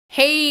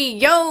Hey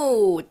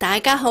yo! 大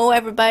家好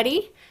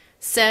everybody!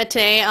 So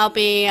today I'll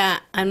be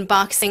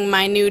unboxing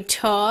my new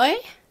toy.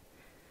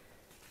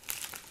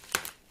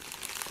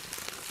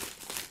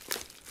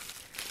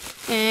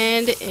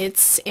 And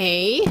it's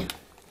a,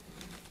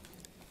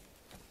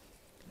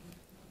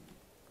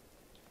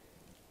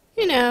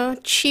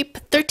 cheap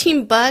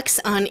 13 bucks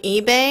on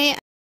eBay.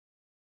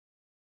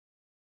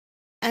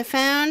 I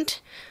found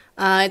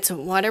it's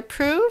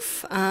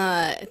waterproof.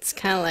 It's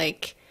kind of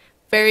like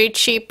very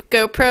cheap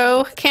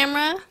GoPro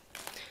camera.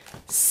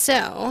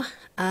 So,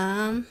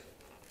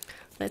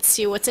 let's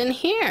see what's in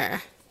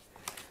here.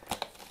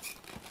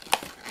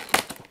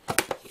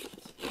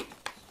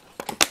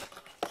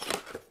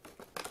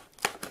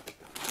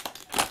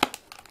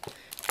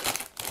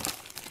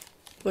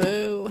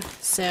 Whoa,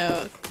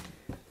 so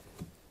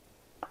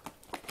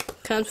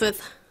comes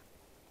with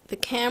the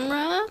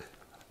camera,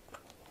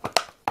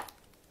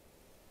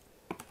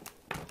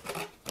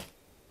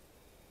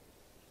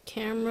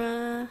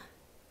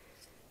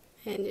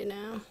 and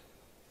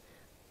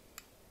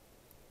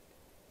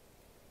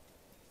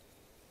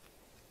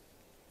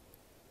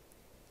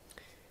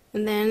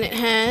and then it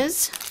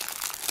has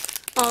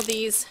all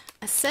these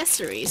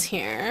accessories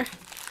here,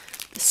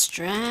 the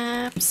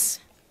straps,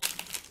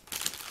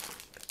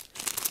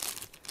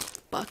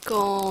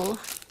 buckle,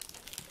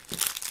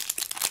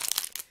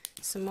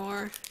 some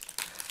more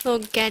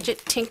little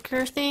gadget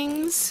tinker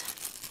things,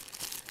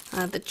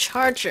 the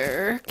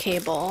charger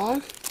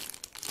cable,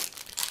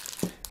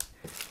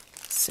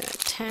 so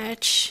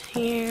attach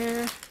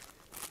here,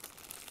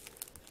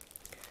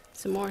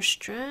 some more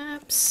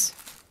straps,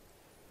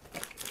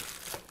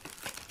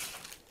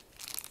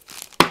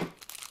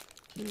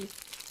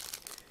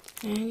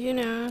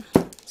 and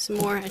some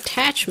more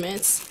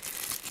attachments,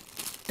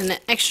 and an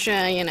extra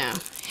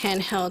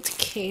handheld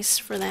case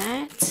for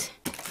that.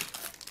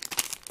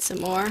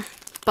 Some more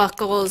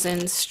buckles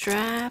and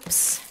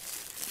straps,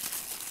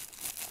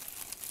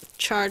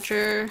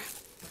 charger,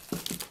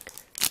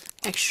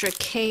 extra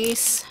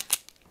case.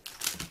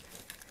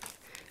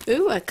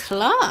 Ooh, a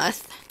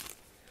cloth,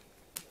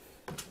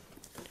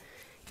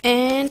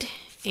 and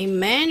a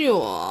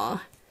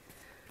manual.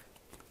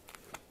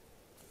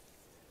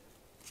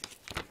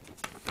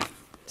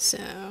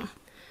 So,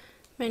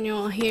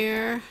 manual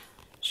here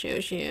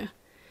shows you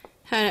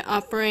how to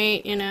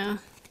operate, the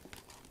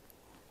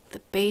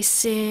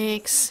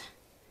basics,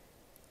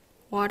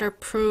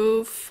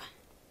 waterproof,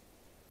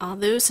 all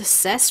those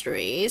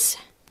accessories.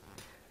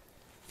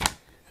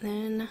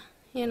 And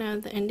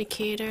then, the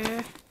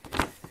indicator.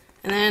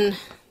 And then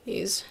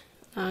these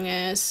long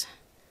as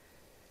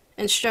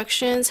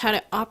instructions how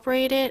to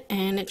operate it,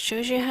 and it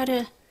shows you how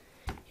to,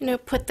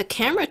 put the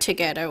camera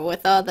together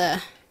with all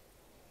the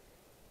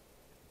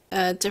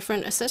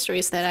different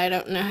accessories that I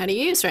don't know how to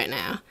use right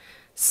now.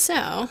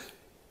 So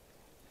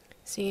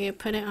you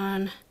put it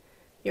on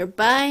your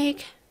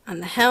bike,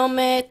 on the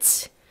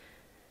helmet,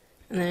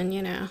 and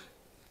then,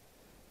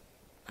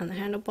 on the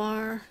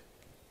handlebar.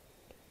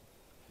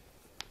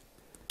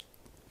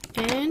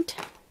 And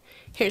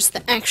here's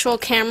the actual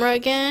camera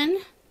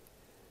again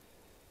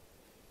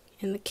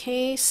in the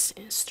case,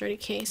 a sturdy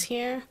case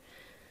here.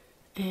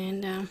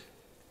 And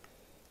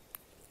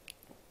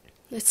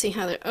let's see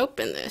how to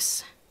open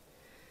this.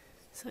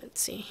 So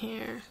let's see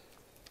here.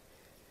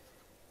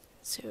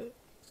 So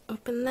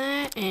open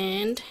that,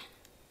 and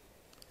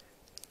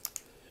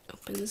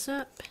opens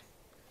up,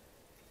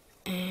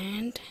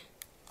 and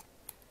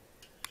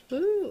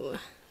ooh,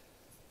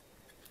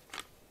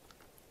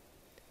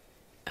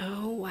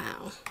 oh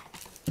wow,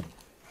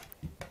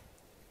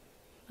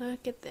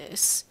 look at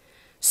this.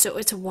 So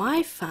it's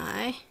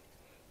Wi-Fi,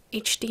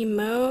 HD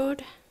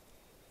mode,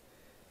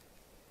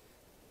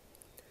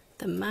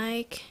 the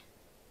mic,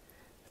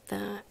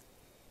 and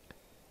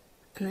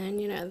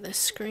then the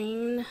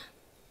screen.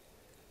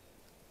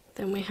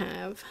 Then we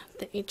have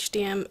the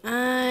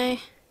HDMI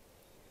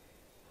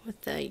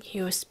with the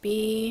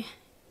USB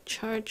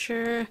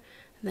charger, and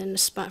then the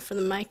spot for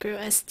the micro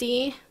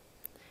SD.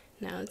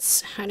 Now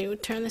it's how do you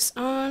turn this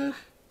on?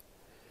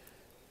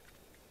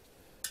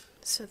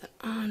 So the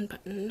on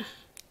button.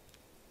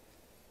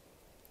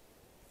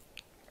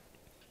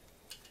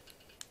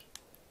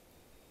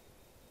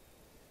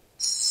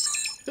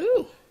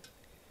 Ooh!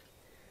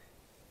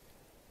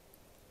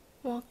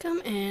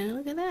 Welcome, and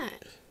look at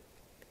that.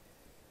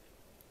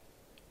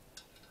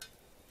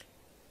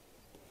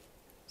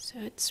 So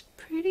it's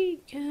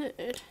pretty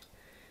good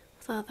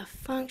with all the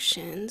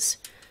functions.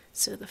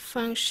 So the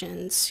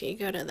functions, you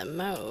go to the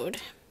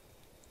mode.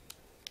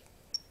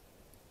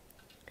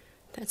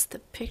 That's the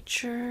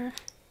picture,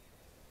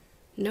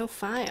 no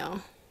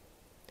file.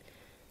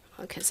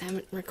 Well, because I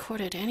haven't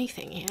recorded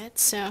anything yet.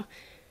 So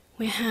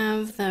we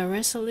have the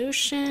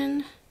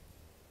resolution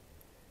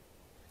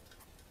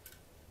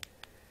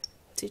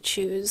to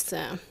choose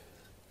the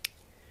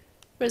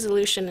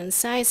resolution and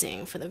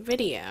sizing for the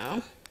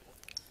video.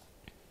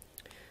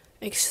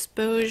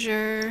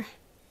 Exposure,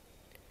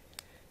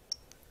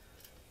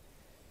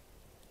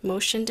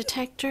 motion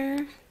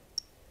detector.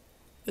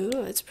 Ooh,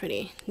 that's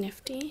pretty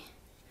nifty.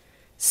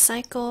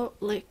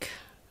 cyclic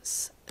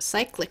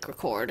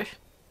record.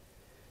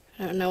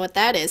 I don't know what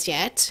that is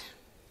yet.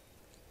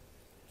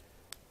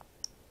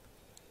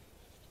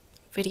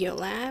 Video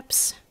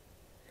lapse.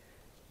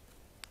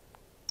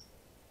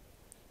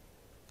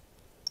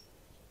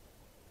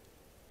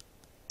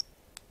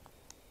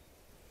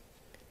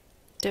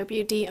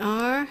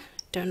 WDR,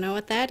 don't know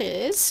what that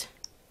is.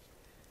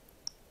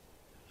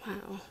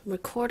 Wow,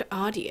 record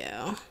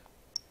audio.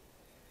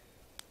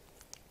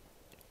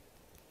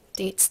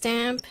 Date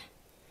stamp.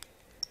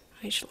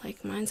 I should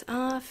like mine's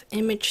off.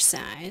 Image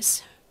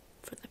size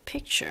for the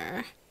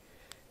picture.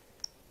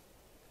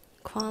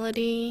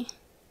 Quality.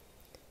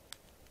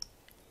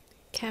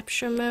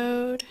 Capture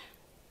mode.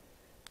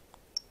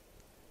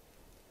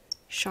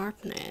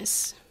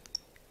 Sharpness.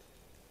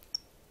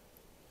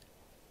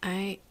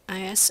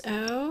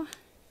 ISO.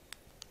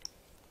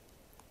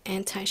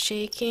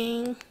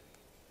 Anti-shaking.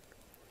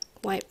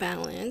 White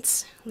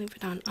balance. Leave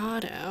it on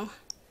auto.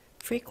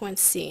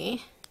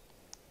 Frequency.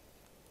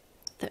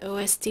 The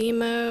OSD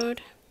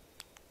mode.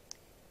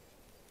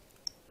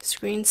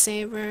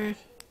 Screensaver.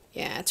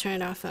 Yeah,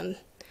 turn it off on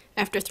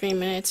after 3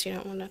 minutes. You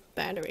don't want the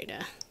battery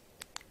to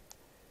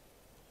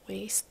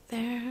waste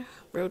there.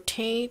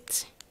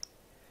 Rotate.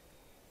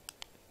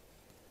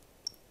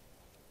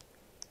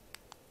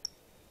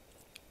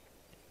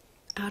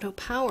 Auto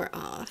power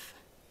off.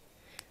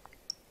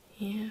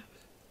 Yeah.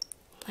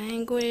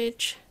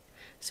 Language.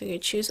 So you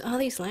choose all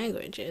these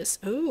languages.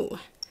 Ooh.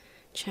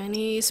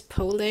 Chinese,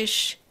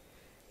 Polish,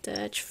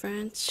 Dutch,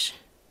 French.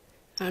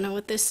 I don't know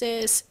what this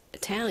is.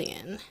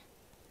 Italian.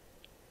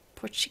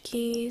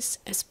 Portuguese,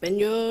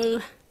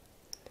 Espanol,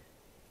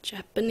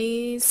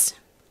 Japanese.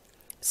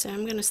 So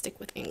I'm gonna stick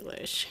with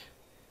English.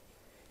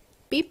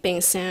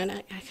 Beeping sound.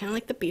 I kind of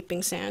like the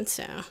beeping sound,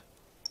 so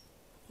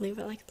leave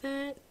it like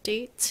that.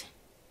 Date.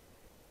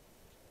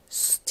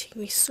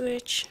 TV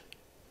switch.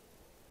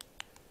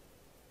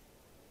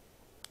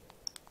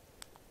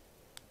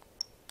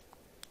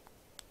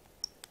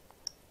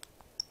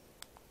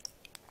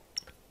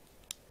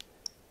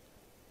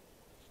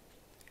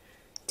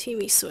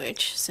 TV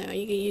switch, so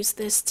you can use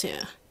this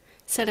to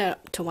set it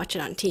up to watch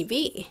it on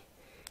TV.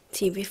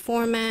 TV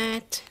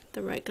format,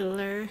 the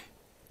regular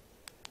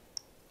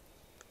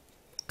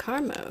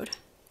car mode.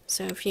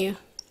 So if you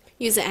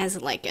use it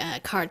as like a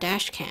car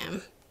dash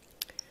cam.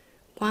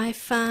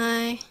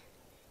 Wi-Fi.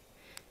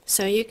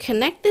 So you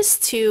connect this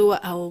to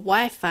a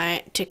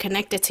Wi-Fi to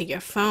connect it to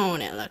your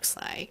phone, it looks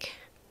like.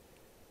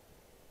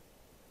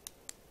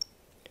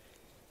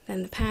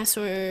 Then the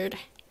password.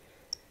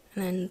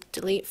 And then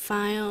delete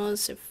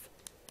files if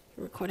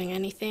you're recording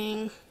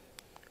anything.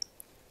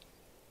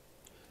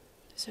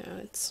 So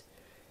it's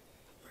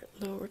a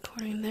little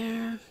recording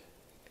there.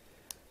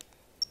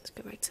 Let's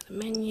go back to the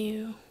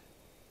menu.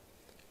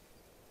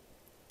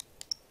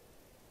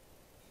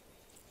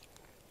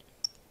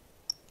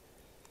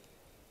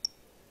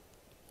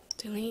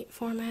 Delete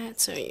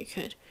format, so you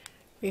could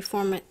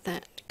reformat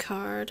that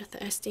card, the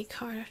SD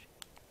card.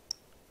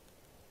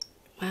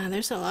 Wow,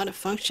 there's a lot of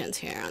functions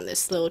here on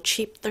this little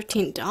cheap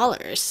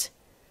 $13.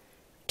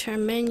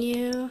 Turn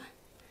menu,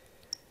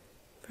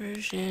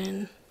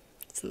 version,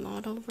 it's the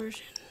model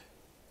version.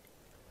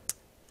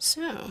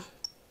 So,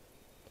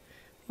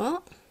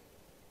 well,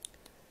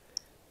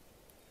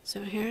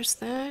 so here's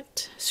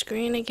that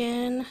screen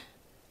again.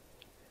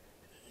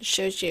 It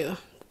shows you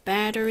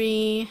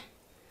battery,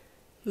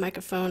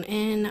 microphone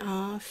in,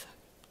 off,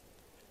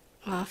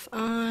 off,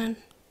 on,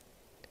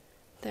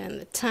 then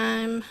the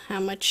time, how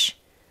much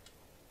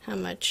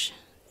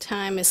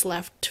time is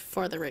left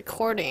for the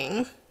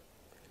recording.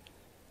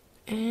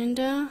 And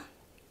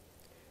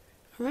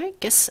alright,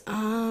 guess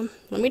let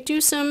me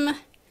do some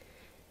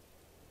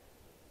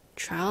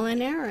trial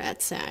and error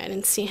outside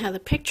and see how the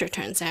picture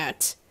turns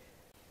out.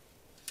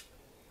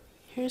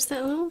 Here's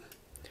that little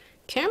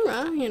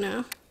camera, you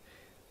know,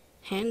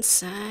 hand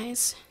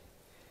size,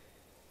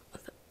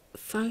 the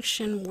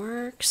function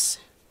works.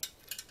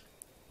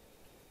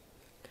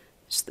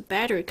 It's the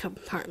battery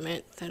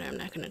compartment that I'm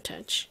not going to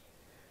touch.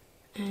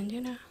 And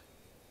you know,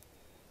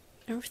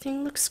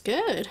 everything looks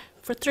good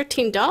for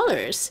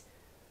 $13.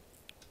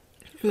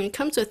 I mean, it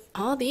comes with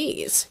all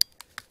these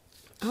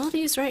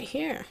right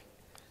here.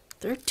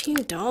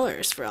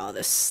 $13 for all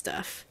this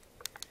stuff.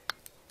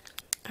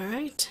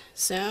 Alright,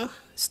 so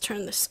let's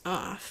turn this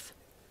off.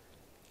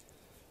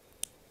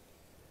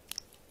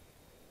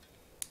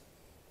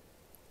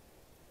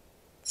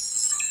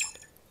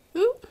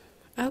 Ooh,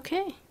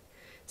 okay.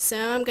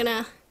 So I'm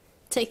gonna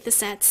take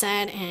this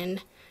outside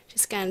and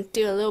just gonna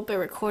do a little bit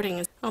of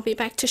recording. I'll be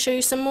back to show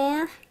you some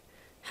more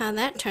how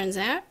that turns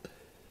out.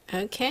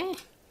 Okay.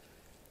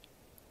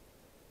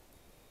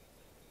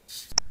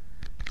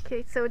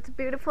 Okay, so it's a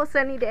beautiful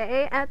sunny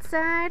day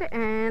outside,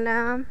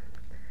 and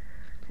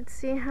let's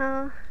see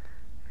how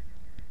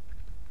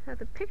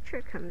the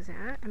picture comes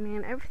out. I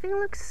mean, everything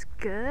looks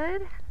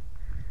good.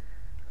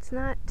 It's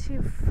not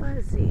too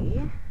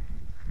fuzzy.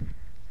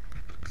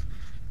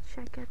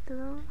 Check out the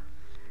little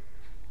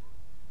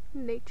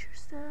nature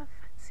stuff.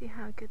 Let's see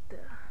how good the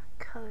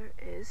color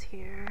is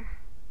here.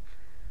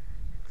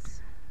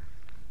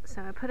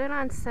 So I put it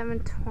on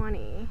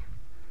 720,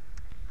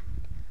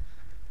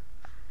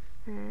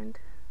 and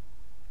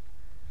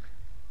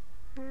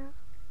yeah,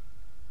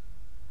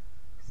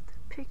 just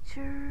a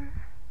picture.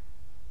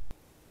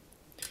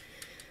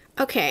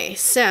 Okay,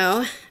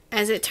 so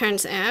as it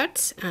turns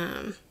out,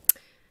 the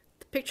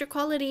picture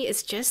quality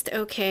is just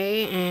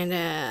okay, and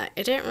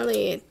it didn't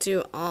really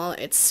do all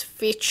its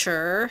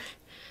feature.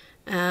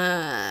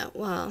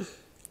 Well,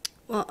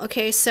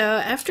 okay, so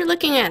after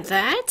looking at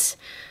that,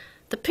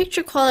 the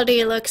picture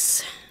quality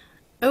looks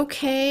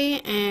okay,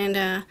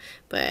 and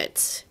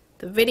but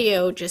the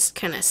video just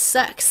kind of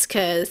sucks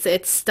because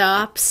it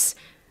stops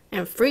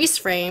and freeze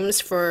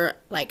frames for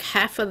like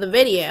half of the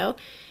video,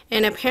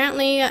 and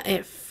apparently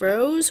it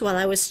froze while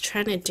I was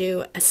trying to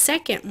do a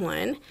second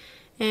one,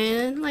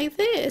 and like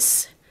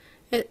this.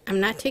 I'm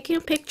not taking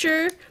a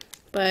picture,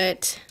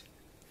 but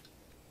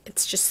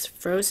it's just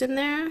frozen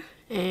there,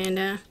 and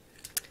I'll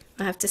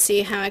have to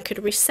see how I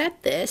could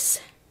reset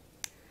this.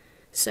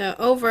 So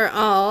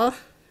overall,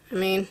 I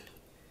mean,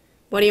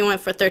 what do you want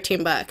for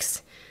 13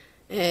 bucks?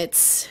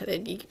 It's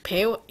you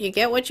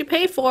get what you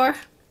pay for.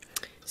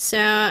 So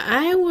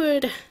I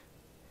would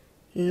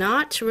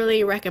not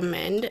really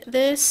recommend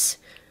this.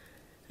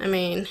 I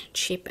mean,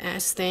 cheap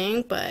ass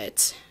thing,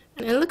 but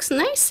it looks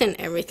nice and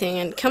everything,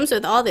 and it comes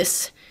with all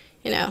this,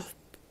 you know,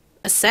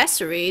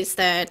 accessories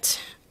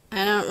that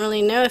I don't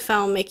really know if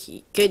I'll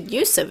make good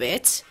use of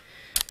it.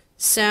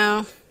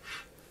 So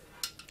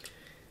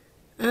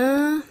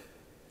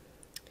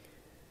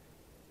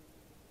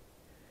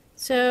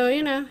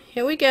you know,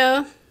 here we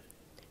go.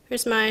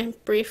 Here's my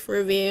brief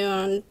review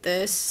on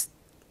this,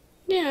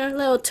 you know,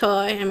 little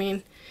toy. I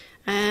mean,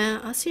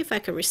 I'll see if I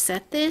could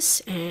reset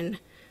this and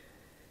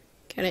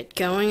get it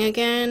going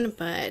again,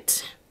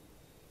 but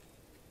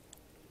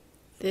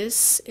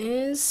this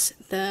is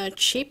the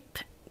cheap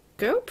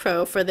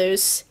GoPro for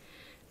those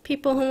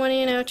people who want to,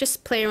 you know,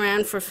 just play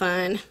around for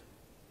fun.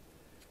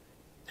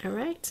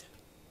 Alright.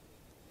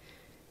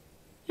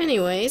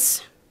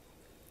 Anyways,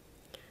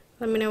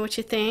 let me know what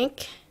you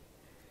think,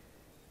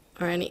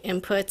 or any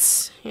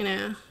inputs, you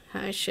know,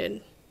 how I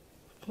should,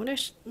 what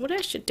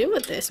I should do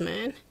with this,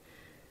 man.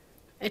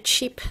 A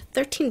cheap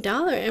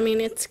 $13. I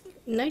mean, it's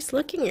nice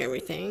looking and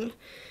everything.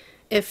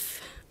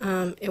 If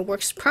it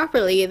works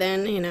properly,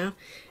 then, you know,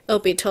 it'll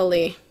be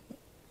totally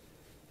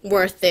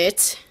worth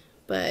it.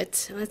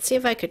 But let's see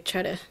if I could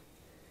try to,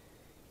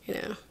 you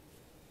know,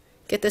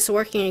 get this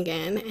working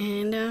again,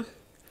 and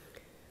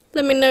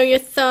let me know your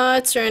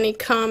thoughts or any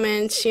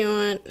comments you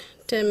want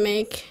to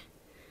make.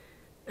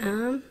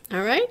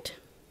 Alright,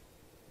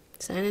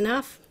 signing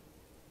off.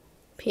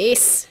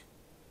 Peace.